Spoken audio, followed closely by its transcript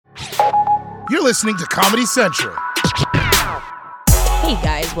You're listening to Comedy Central. Hey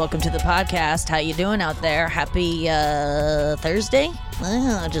guys, welcome to the podcast. How you doing out there? Happy Thursday?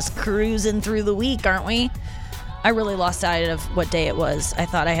 Just cruising through the week, aren't we? I really lost sight of what day it was. I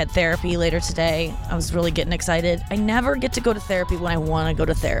thought I had therapy later today. I was really getting excited. I never get to go to therapy when I want to go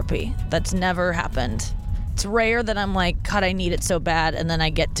to therapy. That's never happened. It's rare that I'm like, God, I need it so bad, and then I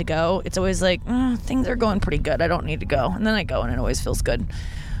get to go. It's always like, things are going pretty good. I don't need to go. And then I go, and it always feels good.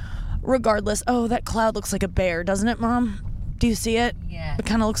 Regardless, that cloud looks like a bear, doesn't it, Mom? Do you see it? Yeah. It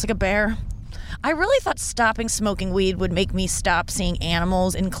kind of looks like a bear. I really thought stopping smoking weed would make me stop seeing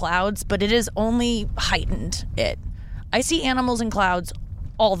animals in clouds, but it has only heightened it. I see animals in clouds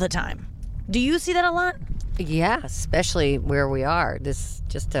all the time. Do you see that a lot? Yeah, especially where we are. This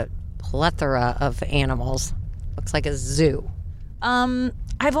just a plethora of animals. Looks like a zoo.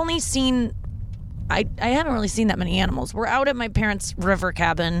 I've only seen... I haven't really seen that many animals. We're out at my parents' river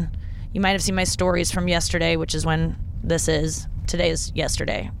cabin. You might have seen my stories from yesterday, which is when this is. Today is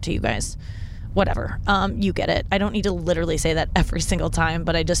yesterday to you guys. Whatever. You get it. I don't need to literally say that every single time,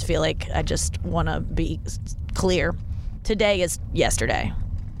 but I just feel like I just want to be clear. Today is yesterday,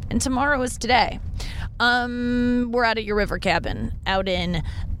 and tomorrow is today. We're out at your river cabin out in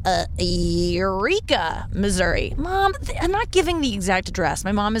Eureka, Missouri. Mom, I'm not giving the exact address.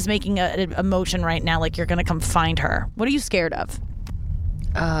 My mom is making a motion right now like you're going to come find her. What are you scared of?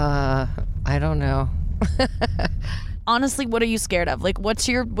 I don't know. Honestly, what are you scared of? Like, what's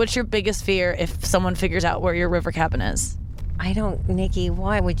your biggest fear if someone figures out where your river cabin is? Nikki,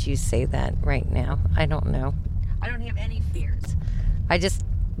 why would you say that right now? I don't know. I don't have any fears. I just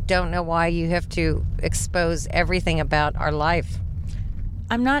don't know why you have to expose everything about our life.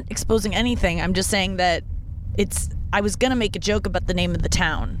 I'm not exposing anything. I'm just saying that I was going to make a joke about the name of the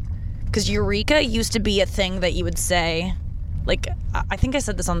town. Because Eureka used to be a thing that you would say... Like, I think I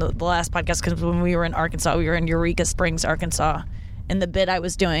said this on the last podcast because when we were in Arkansas, we were in Eureka Springs, Arkansas. And the bit I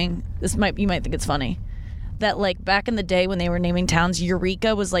was doing, you might think it's funny, that like back in the day when they were naming towns,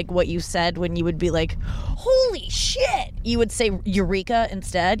 Eureka was like what you said when you would be like, holy shit. You would say Eureka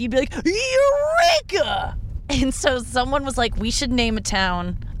instead. You'd be like, Eureka. And so someone was like, we should name a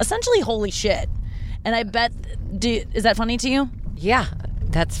town essentially holy shit. And I bet, is that funny to you? Yeah,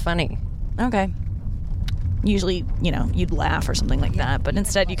 that's funny. Okay. Usually, you'd laugh or something like that, but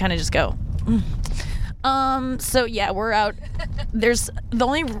instead you kind of just go. So yeah, we're out. There's the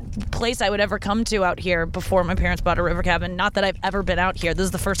only place I would ever come to out here before my parents bought a river cabin. Not that I've ever been out here. This is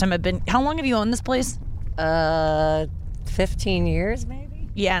the first time I've been. How long have you owned this place? 15 years maybe.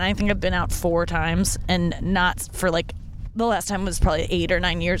 Yeah, and I think I've been out 4 times, and not for like the last time was probably 8 or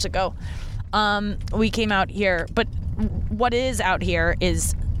 9 years ago. We came out here, but what is out here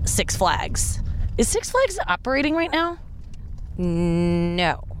is Six Flags. Is Six Flags operating right now?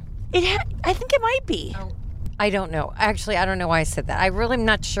 No. I think it might be. I don't know. Actually, I don't know why I said that. I really am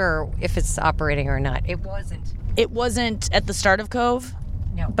not sure if it's operating or not. It wasn't. It wasn't at the start of Cove?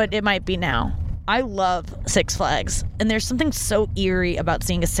 No. But it might be now. I love Six Flags. And there's something so eerie about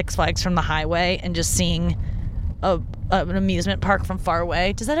seeing a Six Flags from the highway and just seeing an amusement park from far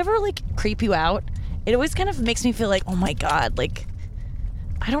away. Does that ever, creep you out? It always kind of makes me feel like, oh my God,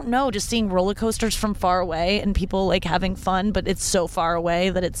 I don't know, just seeing roller coasters from far away and people having fun, but it's so far away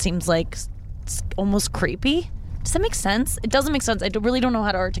that it seems like it's almost creepy. Does that make sense? It doesn't make sense. I really don't know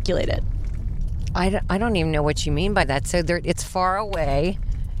how to articulate it. I don't even know what you mean by that. So it's far away.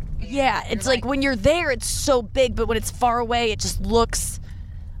 Yeah, it's like when you're there, it's so big, but when it's far away, it just looks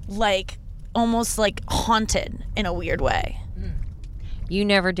like almost like haunted in a weird way. You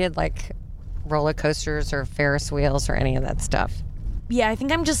never did roller coasters or Ferris wheels or any of that stuff? Yeah, I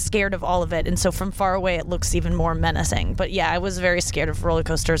think I'm just scared of all of it, and so from far away it looks even more menacing. But yeah, I was very scared of roller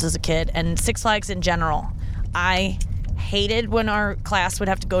coasters as a kid, and Six Flags in general. I hated when our class would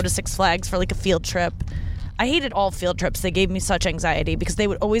have to go to Six Flags for a field trip. I hated all field trips. They gave me such anxiety because they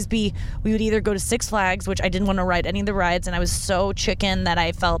would always be, we would either go to Six Flags, which I didn't want to ride any of the rides, and I was so chicken that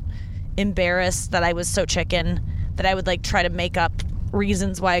I felt embarrassed that I was so chicken that I would try to make up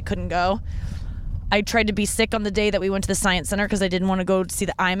reasons why I couldn't go. I tried to be sick on the day that we went to the Science Center because I didn't want to go see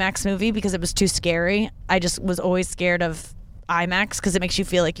the IMAX movie because it was too scary. I just was always scared of IMAX because it makes you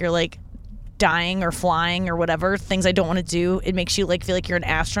feel like you're dying or flying or whatever, things I don't want to do. It makes you feel like you're an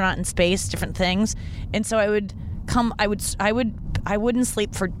astronaut in space, different things. And so I wouldn't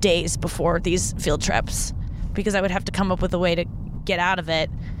sleep for days before these field trips because I would have to come up with a way to get out of it.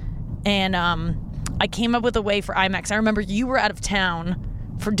 And I came up with a way for IMAX. I remember you were out of town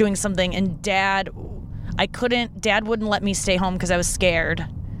for doing something, and Dad wouldn't let me stay home because I was scared.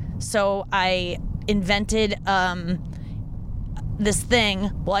 So I invented this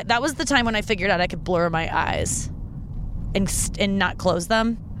thing. Well, that was the time when I figured out I could blur my eyes and not close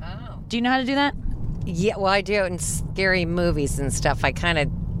them. Oh. Do you know how to do that? Yeah, well, I do it in scary movies and stuff. I kind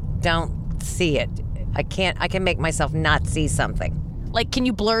of don't see it. I can make myself not see something. Like, can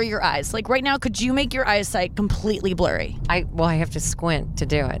you blur your eyes? Like, right now, could you make your eyesight completely blurry? I have to squint to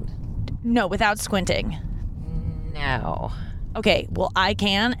do it. No, without squinting. No. Okay, well, I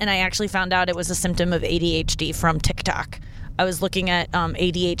can, and I actually found out it was a symptom of ADHD from TikTok. I was looking at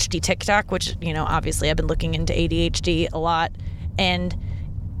ADHD TikTok, which, obviously I've been looking into ADHD a lot, and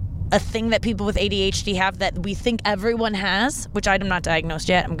a thing that people with ADHD have that we think everyone has, which I'm not diagnosed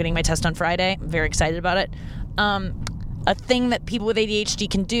yet. I'm getting my test on Friday. I'm very excited about it. A thing that people with ADHD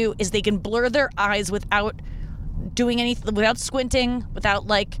can do is they can blur their eyes without doing anything, without squinting, without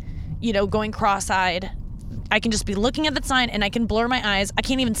going cross-eyed. I can just be looking at the sign and I can blur my eyes. I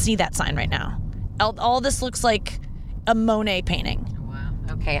can't even see that sign right now. All this looks like a Monet painting.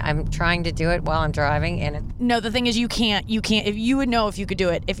 Wow. Okay, I'm trying to do it while I'm driving, and No, the thing is you can't. If you would know if you could do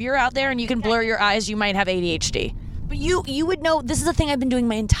it. If you're out there and you can blur your eyes, you might have ADHD. But you would know. This is a thing I've been doing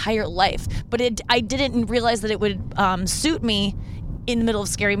my entire life. But I didn't realize that it would suit me in the middle of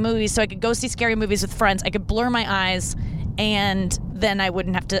scary movies, so I could go see scary movies with friends. I could blur my eyes, and then they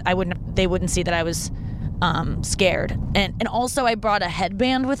wouldn't see that I was scared. And also I brought a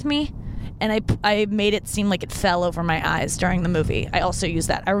headband with me, and I made it seem like it fell over my eyes during the movie. I also used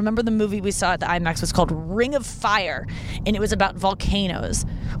that. I remember the movie we saw at the IMAX was called Ring of Fire, and it was about volcanoes,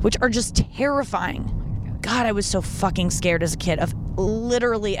 which are just terrifying. God, I was so fucking scared as a kid of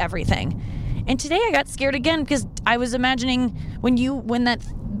literally everything. And today I got scared again because I was imagining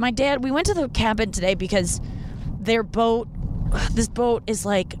my dad, we went to the cabin today because this boat is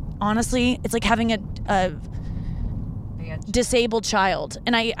like, honestly, it's like having a disabled child.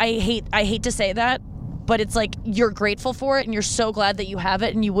 And I hate to say that, but it's like you're grateful for it and you're so glad that you have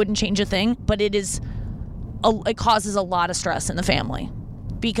it and you wouldn't change a thing, but it causes a lot of stress in the family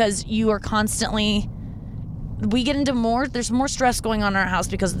because you are constantly, there's more stress going on in our house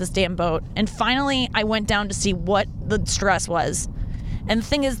because of this damn boat. And finally I went down to see what the stress was. And the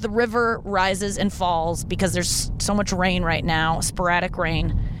thing is, the river rises and falls because there's so much rain right now, sporadic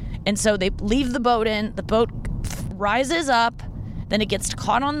rain. And so they leave the boat in, the boat rises up, then it gets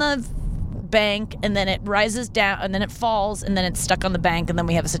caught on the bank, and then it rises down, and then it falls, and then it's stuck on the bank, and then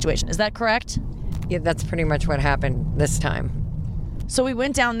we have a situation. Is that correct? yeah, that's pretty much what happened this time. So we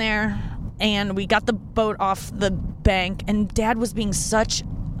went down there, and we got the boat off the bank, and Dad was being such...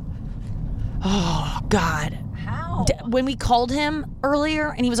 Oh, God. How? When we called him earlier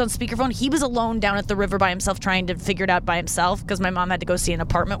and he was on speakerphone, he was alone down at the river by himself trying to figure it out by himself because my mom had to go see an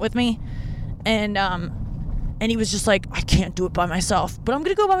apartment with me. And he was just like, I can't do it by myself, but I'm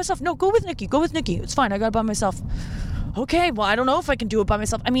going to go by myself. No, go with Nikki. Go with Nikki. It's fine. I got it by myself. Okay, well, I don't know if I can do it by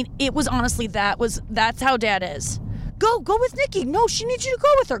myself. I mean, it was honestly, that's how Dad is. Go with Nikki. No, she needs you to go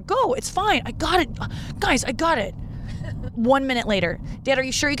with her. Go. It's fine. I got it. Guys, I got it. 1 minute later, Dad, are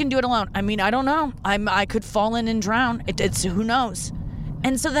you sure you can do it alone? I mean, I don't know. I could fall in and drown. It's who knows.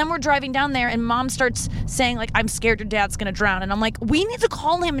 And so then we're driving down there, and Mom starts saying, like, I'm scared your dad's going to drown. And I'm like, we need to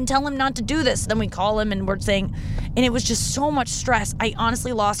call him and tell him not to do this. Then we call him, and we're saying, and it was just so much stress. I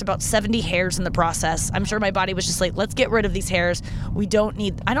honestly lost about 70 hairs in the process. I'm sure my body was just like, let's get rid of these hairs. We don't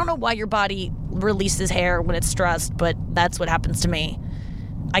need, I don't know why your body releases hair when it's stressed, but that's what happens to me.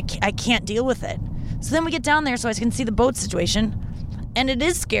 I can't deal with it. So then we get down there so I can see the boat situation, and it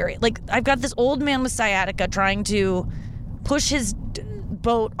is scary. Like, I've got this old man with sciatica trying to push his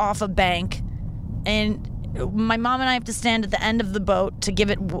boat off a bank, and my mom and I have to stand at the end of the boat to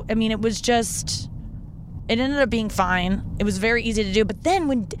give it. I mean, it ended up being fine. It was very easy to do. But then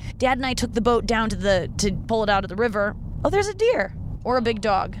when Dad and I took the boat down to pull it out of the river, oh, there's a deer or a big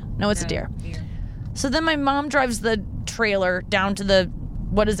dog. No, it's a deer. So then my mom drives the trailer down to the,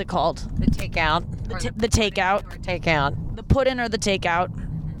 what is it called? The takeout. The takeout. Or takeout. The put in or the takeout.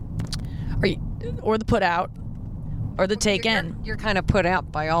 Or the put out. Or the take in. You're kind of put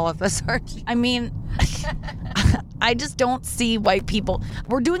out by all of this, aren't you? I mean, I just don't see why people...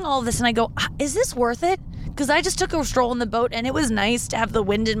 We're doing all of this and I go, is this worth it? Because I just took a stroll in the boat and it was nice to have the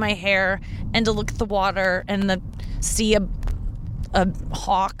wind in my hair and to look at the water and see a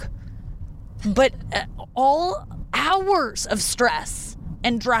hawk. But all hours of stress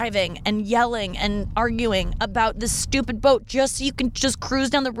and driving and yelling and arguing about this stupid boat just so you can just cruise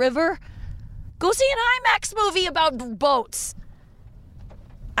down the river... Go see an IMAX movie about boats.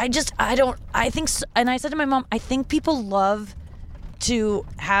 I think, and I said to my mom, I think people love to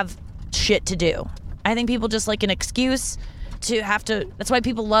have shit to do. I think people just like an excuse to have to. That's why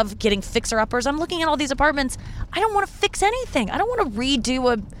people love getting fixer-uppers. I'm looking at all these apartments. I don't want to fix anything. I don't want to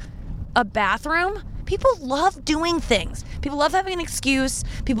redo a bathroom. People love doing things. People love having an excuse.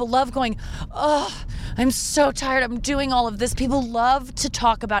 People love going, oh, I'm so tired. I'm doing all of this. People love to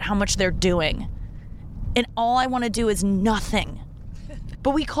talk about how much they're doing. And all I want to do is nothing.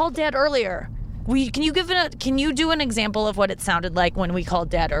 But we called Dad earlier. Can you do an example of what it sounded like when we called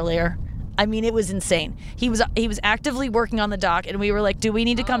Dad earlier? I mean, it was insane. He was actively working on the dock, and we were like, "Do we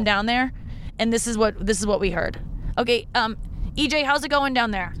need to come down there?" And this is what we heard. Okay, EJ, how's it going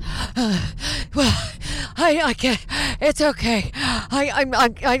down there? Well, I can't. It's okay. I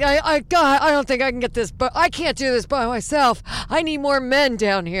don't think I can get this, but I can't do this by myself. I need more men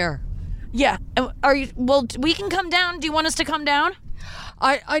down here. Yeah. Are you? Well, we can come down. Do you want us to come down?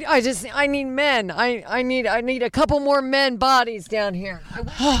 I need men. I need a couple more men bodies down here.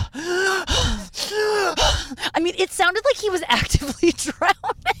 I mean, it sounded like he was actively drowning.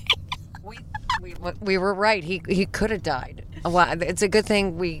 We were right. He could have died. Well, it's a good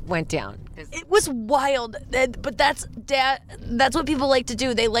thing we went down. It was wild, but that's what people like to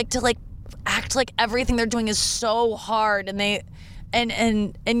do. They like to act like everything they're doing is so hard, and they.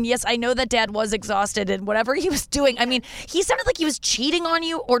 And yes, I know that Dad was exhausted and whatever he was doing. I mean, he sounded like he was cheating on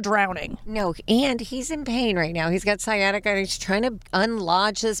you or drowning. No, and he's in pain right now. He's got sciatica and he's trying to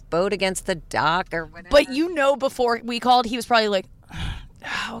unlodge this boat against the dock or whatever. But before we called, he was probably like,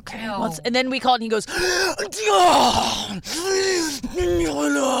 okay. No. And then we called and he goes,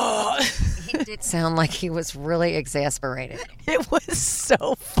 He did sound like he was really exasperated. It was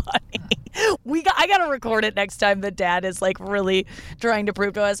so funny. I gotta record it next time that Dad is really trying to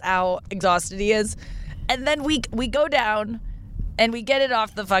prove to us how exhausted he is. And then we go down and we get it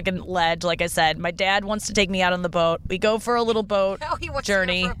off the fucking ledge. Like I said, my dad wants to take me out on the boat. We go for a little boat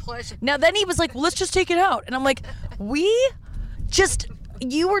journey. Now then he was like, well, let's just take it out. And I'm like,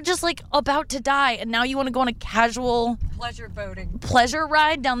 you were just about to die, and now you want to go on a casual pleasure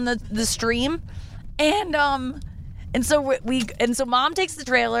ride down the stream, and so Mom takes the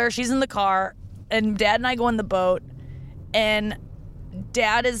trailer, she's in the car, and Dad and I go on the boat, and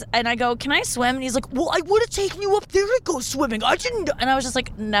I go, can I swim? And he's like, well, I would have taken you up there to go swimming. I didn't. And I was just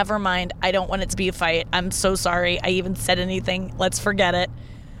like, never mind. I don't want it to be a fight. I'm so sorry I even said anything. Let's forget it.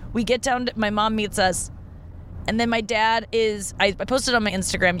 We get down to, my mom meets us. And then my dad I posted on my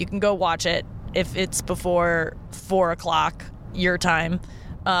Instagram. You can go watch it if it's before 4 o'clock your time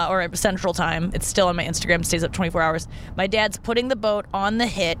or Central Time. It's still on my Instagram. Stays up 24 hours. My dad's putting the boat on the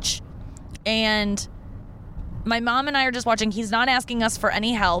hitch. And my mom and I are just watching. He's not asking us for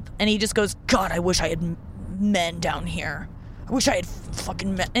any help. And he just goes, God, I wish I had men down here. I wish I had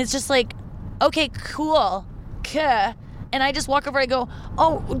fucking men. And it's just like, okay, cool. Kuh. And I just walk over, I go,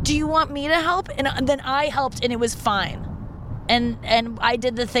 oh, do you want me to help? And then I helped, and it was fine. And I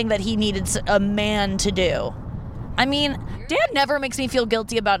did the thing that he needed a man to do. I mean, Dad never makes me feel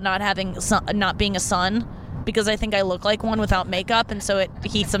guilty about not being a son, because I think I look like one without makeup, and so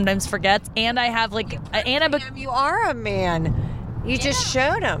he sometimes forgets. And I have you are a man. You just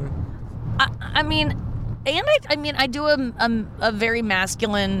showed him. I do a very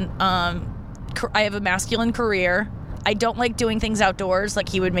masculine. I have a masculine career. I don't like doing things outdoors like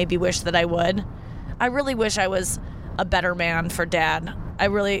he would maybe wish that I would. I really wish I was a better man for Dad. I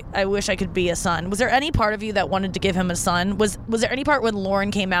wish I could be a son. Was there any part of you that wanted to give him a son? Was there any part when Lauren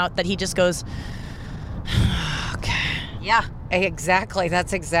came out that he just goes, okay. Yeah, exactly.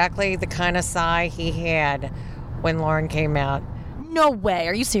 That's exactly the kind of sigh he had when Lauren came out. No way.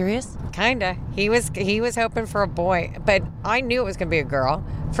 Are you serious? Kinda. He was hoping for a boy, but I knew it was gonna be a girl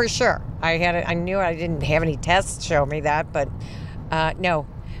for sure. I knew I didn't have any tests show me that, but no.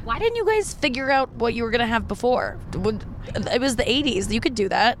 Why didn't you guys figure out what you were gonna have before? It was the 80s. You could do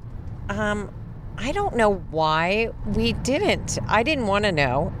that. I don't know why we didn't. I didn't want to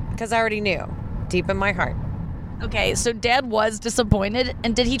know because I already knew deep in my heart. Okay, so Dad was disappointed,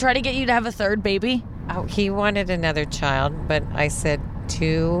 and did he try to get you to have a third baby? Oh, he wanted another child, but I said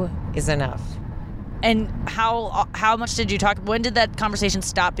 2 is enough. And how much did you talk? When did that conversation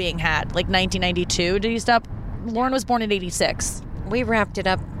stop being had? 1992? Did you stop? Lauren was born in 86. We wrapped it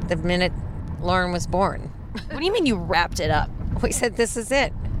up the minute Lauren was born. What do you mean you wrapped it up? We said this is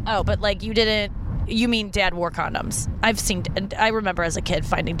it. Oh, but you didn't. You mean Dad wore condoms? I remember as a kid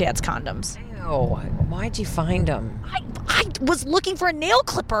finding Dad's condoms. Ew, why'd you find them? I was looking for a nail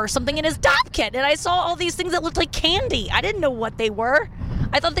clipper or something in his dop kit, and I saw all these things that looked like candy. I didn't know what they were.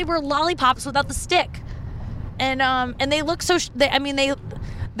 I thought they were lollipops without the stick, and they look so.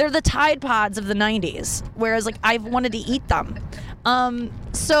 They're the Tide Pods of the 90s, whereas I wanted to eat them.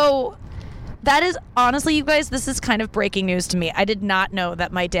 So That is, honestly, you guys, this is kind of breaking news to me. I did not know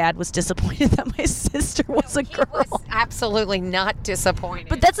that my dad was disappointed that my sister was a girl. He was absolutely not disappointed.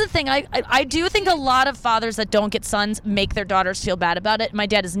 But that's the thing. I do think a lot of fathers that don't get sons make their daughters feel bad about it. My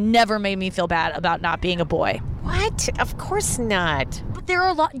dad has never made me feel bad about not being a boy. What? Of course not. But there are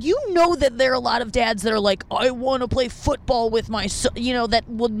a lot, that there are a lot of dads that are like, I want to play football with my son, that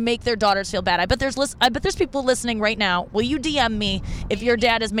would make their daughters feel bad. I bet there's people listening right now. Will you DM me if your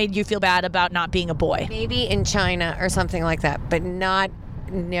dad has made you feel bad about not being a boy? Maybe in China or something like that, but not,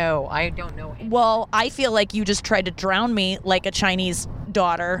 no, I don't know. Well, I feel like you just tried to drown me like a Chinese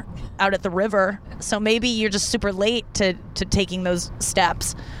daughter out at the river. So maybe you're just super late to taking those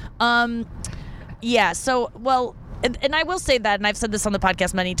steps. Yeah, so, well, and I will say that, and I've said this on the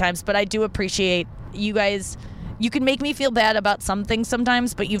podcast many times, but I do appreciate you guys. You can make me feel bad about some things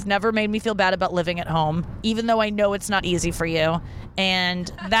sometimes, but you've never made me feel bad about living at home, even though I know it's not easy for you.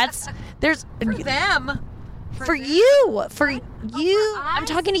 And there's... For them. For you. I'm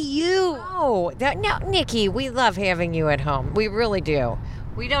talking to you. No, Nikki, we love having you at home. We really do.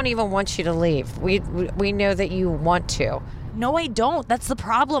 We don't even want you to leave. We know that you want to. No, I don't. That's the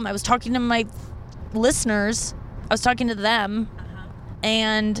problem. I was talking to my listeners. I was talking to them,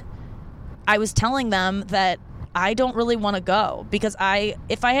 and I was telling them that I don't really want to go because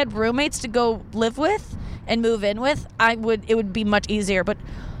if I had roommates to go live with and move in with, it would be much easier. But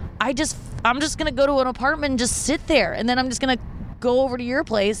I'm just going to go to an apartment and just sit there, and then I'm just going to go over to your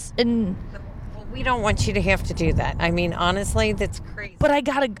place and... We don't want you to have to do that. I mean, honestly, that's crazy. But I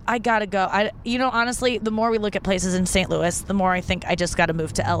gotta go. Honestly, the more we look at places in St. Louis, the more I think I just gotta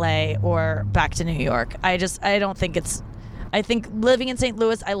move to LA or back to New York. I don't think I think living in St.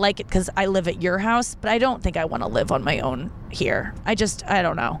 Louis, I like it because I live at your house, but I don't think I want to live on my own here. I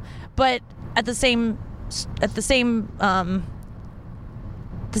don't know. But at the same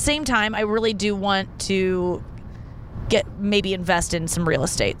time, I really do want to maybe invest in some real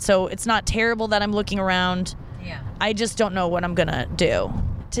estate. So it's not terrible that I'm looking around. Yeah. I just don't know what I'm gonna do.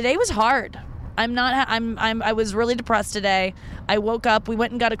 Today was hard. I was really depressed today. I woke up, we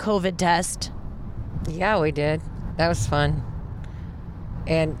went and got a COVID test. Yeah, we did. That was fun.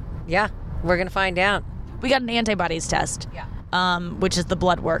 And yeah, we're gonna find out. We got an antibodies test. Yeah. Which is the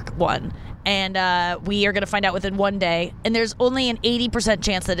blood work one. And we are going to find out within one day. And there's only an 80%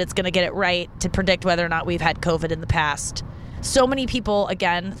 chance that it's going to get it right to predict whether or not we've had COVID in the past. So many people,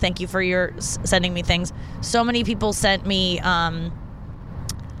 again, thank you for your sending me things. So many people sent me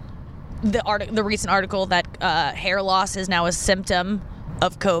the recent article that hair loss is now a symptom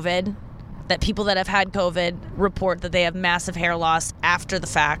of COVID. That people that have had COVID report that they have massive hair loss after the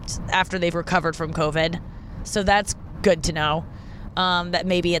fact, after they've recovered from COVID. So that's good to know that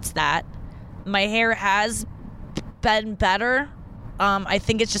maybe it's that. My hair has been better. I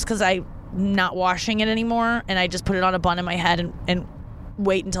think it's just because I'm not washing it anymore, and I just put it on a bun in my head and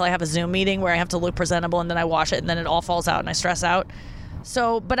wait until I have a Zoom meeting where I have to look presentable, and then I wash it, and then it all falls out, and I stress out.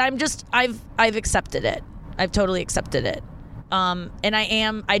 So, but I've accepted it. I've totally accepted it. And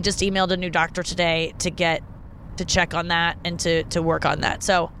I just emailed a new doctor today to check on that and to work on that.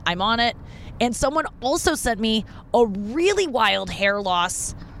 So I'm on it. And someone also sent me a really wild hair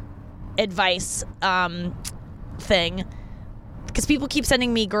loss advice thing, because people keep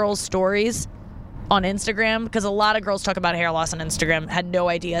sending me girls' stories on Instagram, because a lot of girls talk about hair loss on Instagram. Had no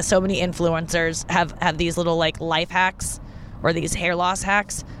idea. So many influencers have these little like life hacks or these hair loss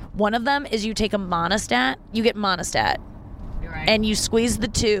hacks. One of them is you take a Monistat. You get Monistat, right, and you squeeze the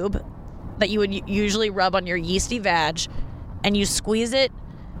tube that you would usually rub on your yeasty vag, and you squeeze it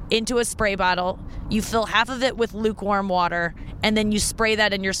into a spray bottle. You fill half of it with lukewarm water, and then you spray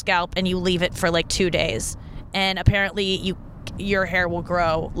that in your scalp, and you leave it for like 2 days. And apparently your hair will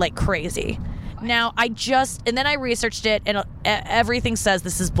grow like crazy. Now, and then I researched it, and everything says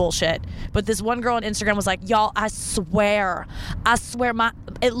this is bullshit. But this one girl on Instagram was like, y'all, I swear,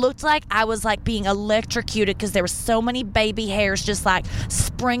 it looked like I was like being electrocuted because there were so many baby hairs just like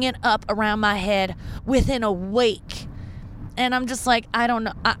springing up around my head within a week. And I'm just like, I don't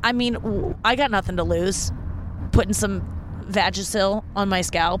know. I mean, I got nothing to lose putting some Vagisil on my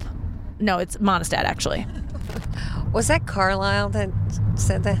scalp. No, it's Monistat, actually. Was that Carlisle that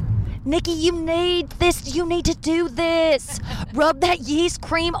said that? Nikki, you need this. You need to do this. Rub that yeast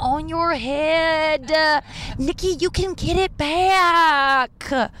cream on your head. Nikki, you can get it back.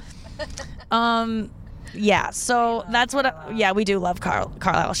 Yeah, so that's what... we do love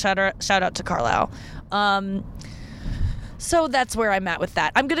Carlisle. Shout out to Carlisle. So that's where I'm at with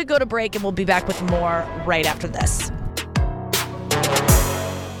that. I'm going to go to break, and we'll be back with more right after this.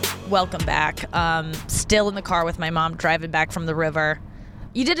 Welcome back. Still in the car with my mom, driving back from the river.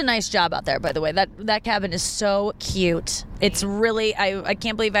 You did a nice job out there, by the way. That cabin is so cute. It's really, I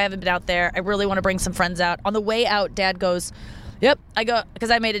can't believe I haven't been out there. I really want to bring some friends out. On the way out, Dad goes, yep, I go,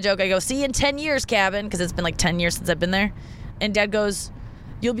 because I made a joke. I go, see you in 10 years, cabin, because it's been like 10 years since I've been there. And Dad goes,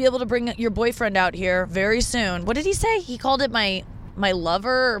 you'll be able to bring your boyfriend out here very soon. What did he say? He called it my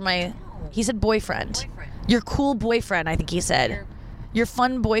lover or he said boyfriend. Your cool boyfriend, I think he said. Your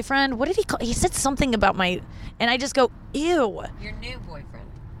fun boyfriend. What did he call? He said something about and I just go, ew. Your new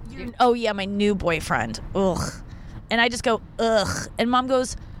boyfriend. Oh yeah, my new boyfriend. Ugh. And I just go, ugh. And Mom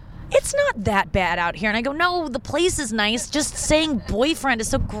goes, it's not that bad out here. And I go, no, the place is nice. Just saying boyfriend is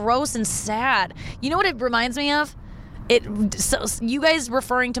so gross and sad. You know what it reminds me of? So you guys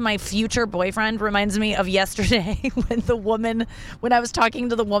referring to my future boyfriend reminds me of yesterday when I was talking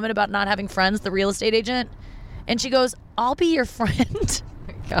to the woman about not having friends, the real estate agent, and she goes, I'll be your friend. Oh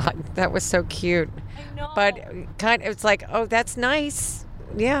my God, that was so cute. I know. But it's like, oh, that's nice.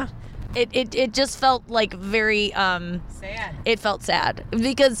 Yeah. It just felt like very sad. It felt sad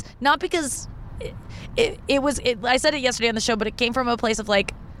because I said it yesterday on the show, but it came from a place of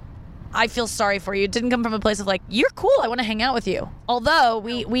like, I feel sorry for you. It didn't come from a place of like, you're cool, I want to hang out with you. Although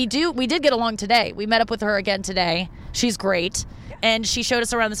we did get along today. We met up with her again today. She's great. And she showed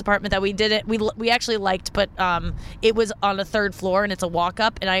us around this apartment that we actually liked, but it was on the 3rd floor and it's a walk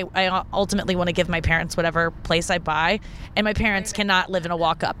up, and I ultimately want to give my parents whatever place I buy, and my parents cannot live in a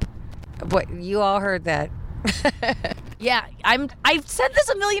walk up. What, you all heard that. Yeah, I've said this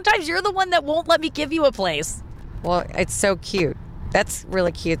a million times. You're the one that won't let me give you a place. Well, it's so cute. That's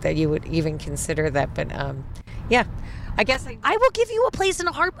really cute that you would even consider that. But yeah, I guess I will give you a place in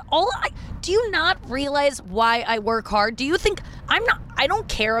a heart. Do you not realize why I work hard? Do you think I don't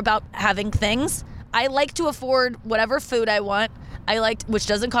care about having things. I like to afford whatever food I want. Which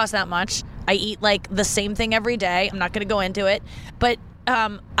doesn't cost that much. I eat like the same thing every day. I'm not going to go into it, but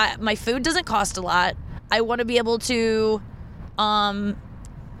my food doesn't cost a lot. I want to be able to I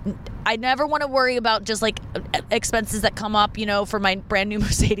never want to worry about just like expenses that come up, for my brand new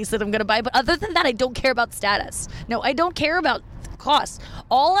Mercedes that I'm going to buy. But other than that, I don't care about status. No, I don't care about costs.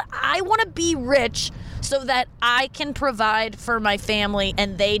 I want to be rich so that I can provide for my family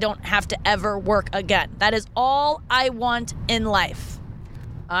and they don't have to ever work again. That is all I want in life.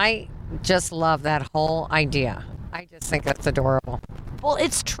 I just love that whole idea. I just think that's adorable. Well,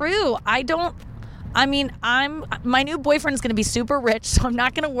 it's true. My new boyfriend's going to be super rich, so I'm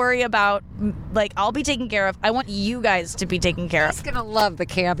not going to worry about, I'll be taken care of. I want you guys to be taken care of. He's going to love the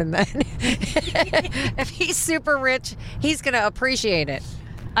cabin then. If he's super rich, he's going to appreciate it.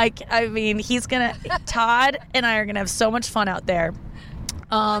 Todd and I are going to have so much fun out there.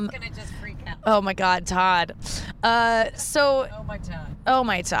 I'm going to just freak out. Oh my God, Todd. Oh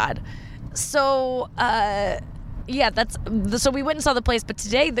my Todd. So, so we went and saw the place, but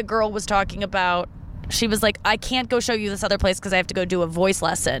today the girl was talking about, she was like, I can't go show you this other place because I have to go do a voice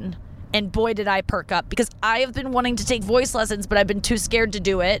lesson. And boy, did I perk up, because I have been wanting to take voice lessons, but I've been too scared to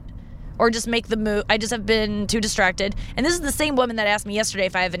do it or just make the move. I just have been too distracted. And this is the same woman that asked me yesterday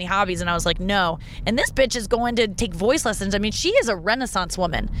if I have any hobbies, and I was like, no. And this bitch is going to take voice lessons. I mean, she is a Renaissance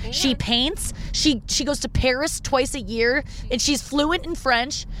woman. Yeah. She paints. She goes to Paris twice a year, and she's fluent in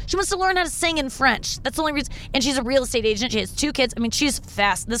French. She wants to learn how to sing in French. That's the only reason. And she's a real estate agent. She has 2 kids. I mean, she's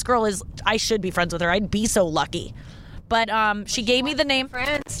fast. This girl is, I should be friends with her. I'd be so lucky. But she gave me the name.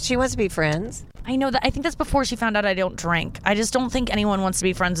 Friends. She wants to be friends. I know that. I think that's before she found out I don't drink. I just don't think anyone wants to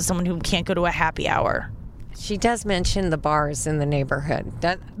be friends with someone who can't go to a happy hour. She does mention the bars in the neighborhood.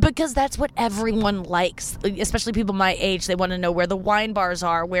 Because that's what everyone likes, especially people my age. They want to know where the wine bars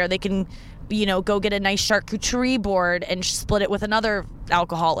are, where they can, go get a nice charcuterie board and split it with another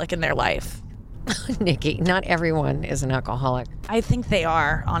alcoholic in their life. Nikki, not everyone is an alcoholic. I think they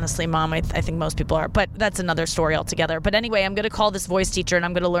are, honestly, Mom. I think most people are, but that's another story altogether. But anyway, I'm going to call this voice teacher and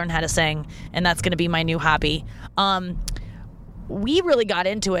I'm going to learn how to sing, and that's going to be my new hobby. We really got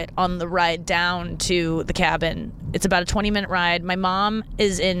into it on the ride down to the cabin. It's about a 20-minute ride. My mom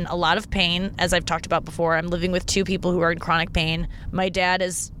is in a lot of pain, as I've talked about before. I'm living with 2 people who are in chronic pain. My dad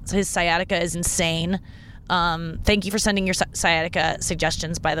his sciatica is insane. Thank you for sending your sciatica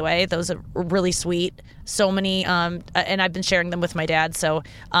suggestions, by the way. Those are really sweet. So many, and I've been sharing them with my dad. So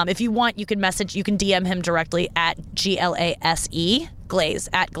if you want, you can DM him directly at GLASE, Glaze,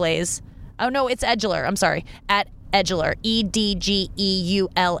 at Glaze. Oh, no, it's Edgeler. I'm sorry. At Edgeler, EDGEULAR,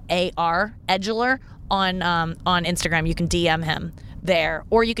 Edgeler on Instagram. You can DM him there,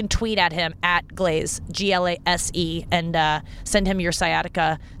 or you can tweet at him at Glaze, GLASE, and send him your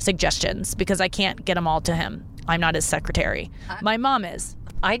sciatica suggestions, because I can't get them all to him. I'm not his secretary. My mom is.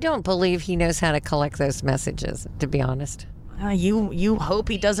 I don't believe he knows how to collect those messages, to be honest. You hope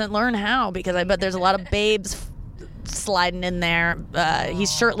he doesn't learn how, because I bet there's a lot of babes sliding in there.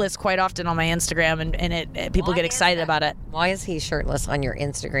 He's shirtless quite often on my Instagram, and people get excited about it. Why is he shirtless on your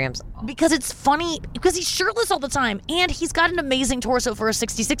Instagrams? Because it's funny, because he's shirtless all the time, and he's got an amazing torso for a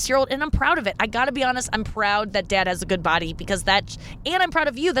 66-year-old, and I'm proud of it. I gotta be honest, I'm proud that Dad has a good body, and I'm proud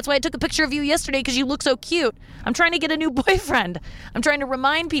of you. That's why I took a picture of you yesterday, because you look so cute. I'm trying to get a new boyfriend. I'm trying to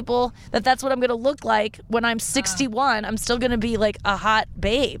remind people that that's what I'm gonna look like when I'm 61. I'm still gonna be like a hot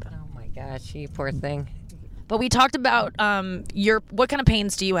babe. Oh my gosh, you poor thing. But we talked about what kind of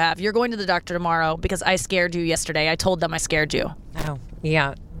pains do you have? You're going to the doctor tomorrow because I scared you yesterday. I told them I scared you. Oh,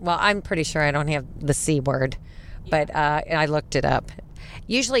 yeah. Well, I'm pretty sure I don't have the C word, but I looked it up.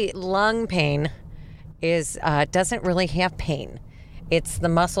 Usually lung pain doesn't really have pain. It's the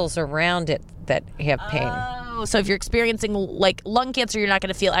muscles around it that have pain. Oh, so if you're experiencing like lung cancer, you're not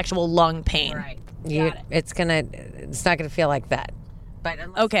going to feel actual lung pain. Right. It's not going to feel like that. But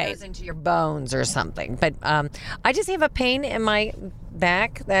unless it goes into your bones or something. But I just have a pain in my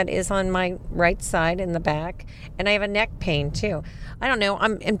back that is on my right side in the back. And I have a neck pain, too. I don't know.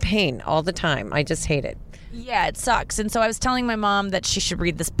 I'm in pain all the time. I just hate it. Yeah, it sucks. And so I was telling my mom that she should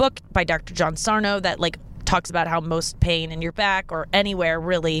read this book by Dr. John Sarno that like talks about how most pain in your back or anywhere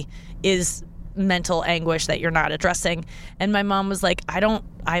really is mental anguish that you're not addressing. And my mom was like,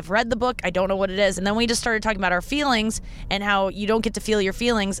 I've read the book, I don't know what it is. And then we just started talking about our feelings and how you don't get to feel your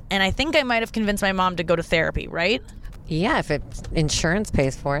feelings. And I think I might have convinced my mom to go to therapy, right? Yeah, if insurance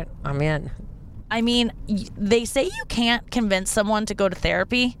pays for it, I'm in. I mean, they say you can't convince someone to go to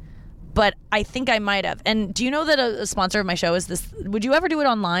therapy, but I think I might have. And do you know that a sponsor of my show is this? Would you ever do it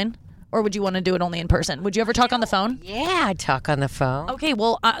online? Or would you want to do it only in person? Would you ever talk on the phone? Yeah, I'd talk on the phone. Okay,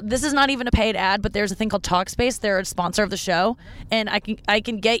 well, this is not even a paid ad, but there's a thing called Talkspace. They're a sponsor of the show, and I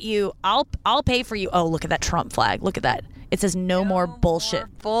can get you. I'll pay for you. Oh, look at that Trump flag. Look at that. It says no more bullshit.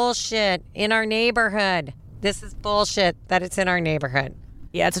 Bullshit in our neighborhood. This is bullshit that it's in our neighborhood.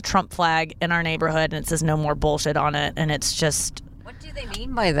 Yeah, it's a Trump flag in our neighborhood, and it says no more bullshit on it, and it's just. What do they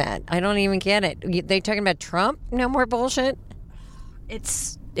mean by that? I don't even get it. They talking about Trump? No more bullshit?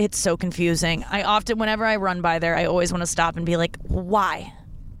 It's so confusing. I often, whenever I run by there, I always want to stop and be like, why?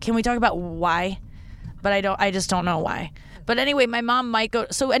 Can we talk about why? But I just don't know why. But anyway, my mom might go.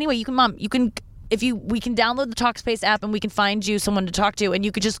 So anyway, we can download the Talkspace app and we can find you someone to talk to, and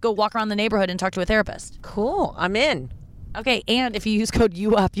you could just go walk around the neighborhood and talk to a therapist. Cool. I'm in. Okay, and if you use code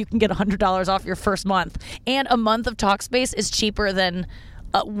UUP, you can get $100 off your first month. And a month of Talkspace is cheaper than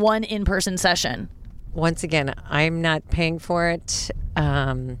one in-person session. Once again, I'm not paying for it.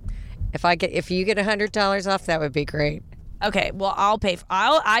 If you get $100 off, that would be great. Okay, well,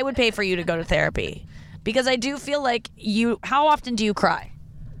 I would pay for you to go to therapy, because I do feel like you. How often do you cry?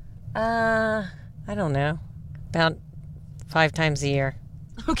 I don't know, about 5 times a year.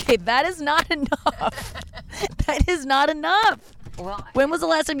 Okay, that is not enough. That is not enough. Well, when was the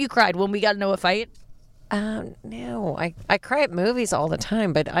last time you cried? When we got into a fight? No, I cry at movies all the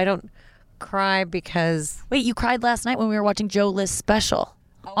time, but I don't cry because. Wait, you cried last night when we were watching Joe List's special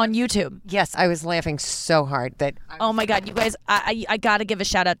on YouTube. Yes, I was laughing so hard that. Oh my God, you guys! I gotta give a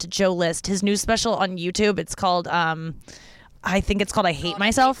shout out to Joe List. His new special on YouTube. It's called I think it's called I Hate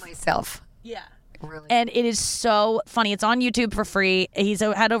Myself. Yeah. Really? And it is so funny. It's on YouTube for free. He's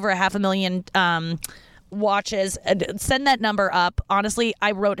had over 500,000 watches. Send that number up. Honestly,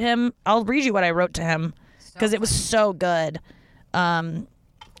 I wrote him. I'll read you what I wrote to him because it was so good.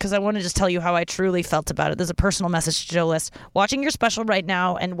 Because I want to just tell you how I truly felt about it. There's a personal message to Joe List. Watching your special right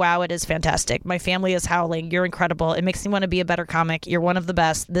now, and wow, it is fantastic. My family is howling. You're incredible. It makes me want to be a better comic. You're one of the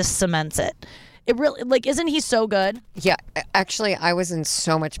best. This cements it. It really, isn't he so good? Yeah, actually, I was in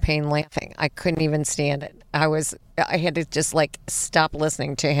so much pain laughing. I couldn't even stand it. I had to just stop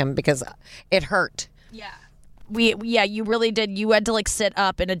listening to him because it hurt. Yeah. You really did. You had to sit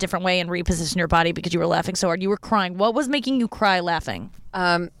up in a different way and reposition your body because you were laughing so hard. You were crying. What was making you cry laughing?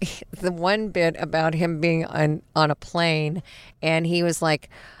 The one bit about him being on a plane, and he was like,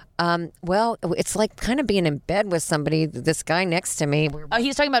 well, it's like kind of being in bed with somebody, this guy next to me. Oh,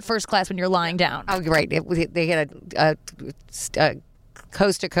 he's talking about first class when you're lying down. Oh, right. They had a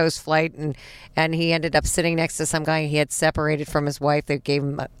coast-to-coast flight, and he ended up sitting next to some guy he had separated from his wife. They gave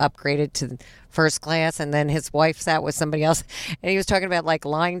him upgraded to first class, and then his wife sat with somebody else, and he was talking about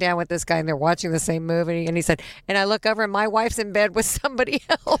lying down with this guy, and they're watching the same movie, and he said, and I look over and my wife's in bed with somebody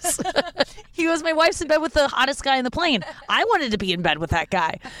else. He goes, my wife's in bed with the hottest guy in the plane. I wanted to be in bed with that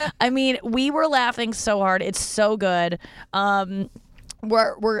guy. I mean, we were laughing so hard. It's so good. I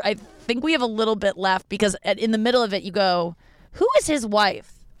think we have a little bit left because in the middle of it you go, who is his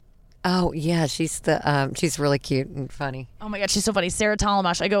wife? Oh yeah, she's really cute and funny. Oh my God, she's so funny. Sarah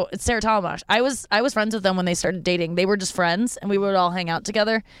Talamash. I go, it's Sarah Talamash. I was friends with them when they started dating. They were just friends, and we would all hang out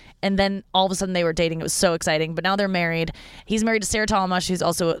together. And then all of a sudden they were dating. It was so exciting. But now they're married. He's married to Sarah Talamash, who's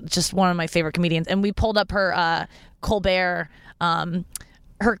also just one of my favorite comedians. And we pulled up her Colbert.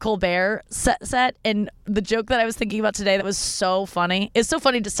 Her Colbert set, and the joke that I was thinking about today that was so funny. It's so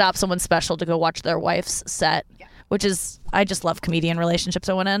funny to stop someone special to go watch their wife's set. Yeah. Which is, I just love comedian relationships.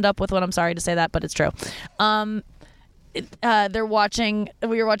 I want to end up with one. I'm sorry to say that, but it's true. We were watching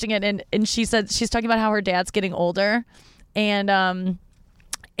it, and she said, she's talking about how her dad's getting older, and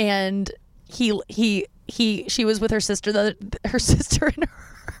she was with her sister, her sister and her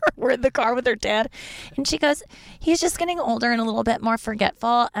were in the car with her dad, and she goes, he's just getting older and a little bit more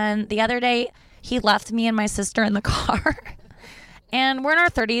forgetful, and the other day he left me and my sister in the car, and we're in our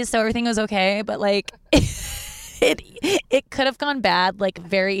 30s, so everything was okay, but like It could have gone bad, like,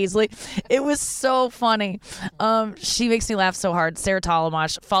 very easily. It was so funny. She makes me laugh so hard. Sarah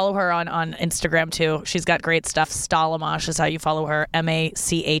Talamash. Follow her on Instagram, too. She's got great stuff. Stalamash is how you follow her.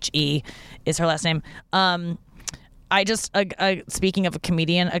 M-A-C-H-E is her last name. Speaking of a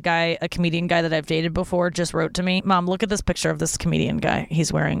comedian, a comedian guy that I've dated before just wrote to me, Mom, look at this picture of this comedian guy.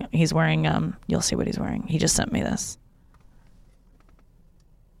 He's wearing, you'll see what he's wearing. He just sent me this.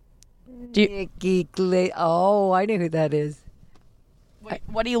 Nikki Oh, I know who that is. Wait,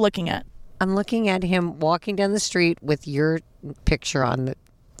 what are you looking at? I'm looking at him walking down the street with your picture on the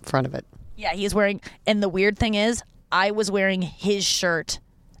front of it. Yeah, he's wearing, and the weird thing is, I was wearing his shirt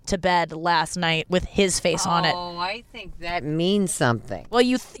to bed last night with his face on it. Oh, I think that means something. Well,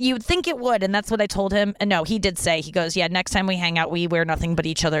 you'd think it would, and that's what I told him. And no, he did say, he goes, yeah, next time we hang out, we wear nothing but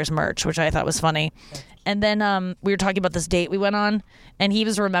each other's merch, which I thought was funny. And then we were talking about this date we went on, and he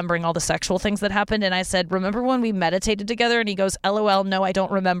was remembering all the sexual things that happened. And I said, remember when we meditated together? And he goes, LOL, no, I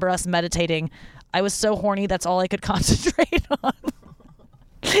don't remember us meditating. I was so horny, that's all I could concentrate on.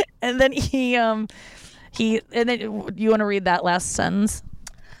 And then and then you want to read that last sentence?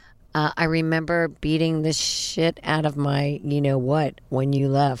 I remember beating the shit out of my you-know-what when you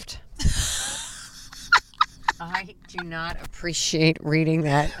left. I do not appreciate reading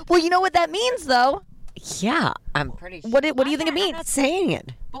that. Well, you know what that means, though. Yeah, I'm pretty sure. What do you think it means? I'm not saying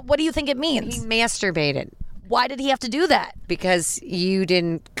it. But what do you think it means? He masturbated. Why did he have to do that? Because you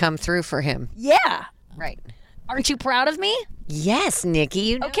didn't come through for him. Yeah. Right. Aren't you proud of me? Yes, Nikki.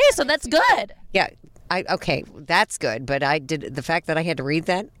 You know okay, so that's good. Yeah. Okay, that's good. But the fact that I had to read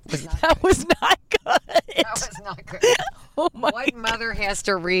that was not that was not good. That was not good. Oh my What mother has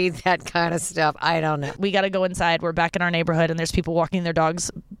to read that kind of stuff? I don't know. We got to go inside. We're back in our neighborhood, and there's people walking their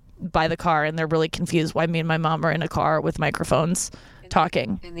dogs by the car, and they're really confused why me and my mom are in a car with microphones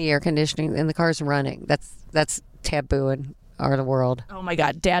talking. In the air conditioning, and the car's running. That's taboo in our world. Oh my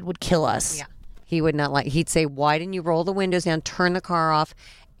God, Dad would kill us. Yeah. He would not he'd say, why didn't you roll the windows down, turn the car off,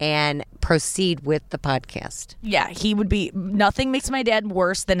 and proceed with the podcast? Yeah, he would be, nothing makes my dad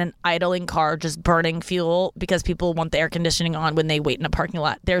worse than an idling car just burning fuel because people want the air conditioning on when they wait in a parking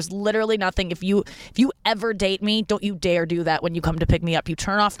lot. There's literally nothing. If you ever date me, don't you dare do that when you come to pick me up. You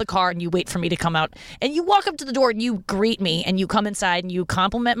turn off the car and you wait for me to come out, and you walk up to the door and you greet me, and you come inside and you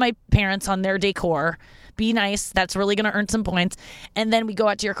compliment my parents on their decor. Be nice. That's really going to earn some points. And then we go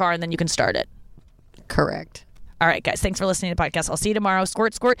out to your car, and then you can start it. Correct. All right, guys. Thanks for listening to the podcast. I'll see you tomorrow.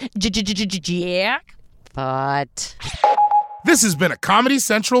 Squirt, squirt, jack. But This has been a Comedy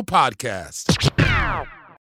Central podcast.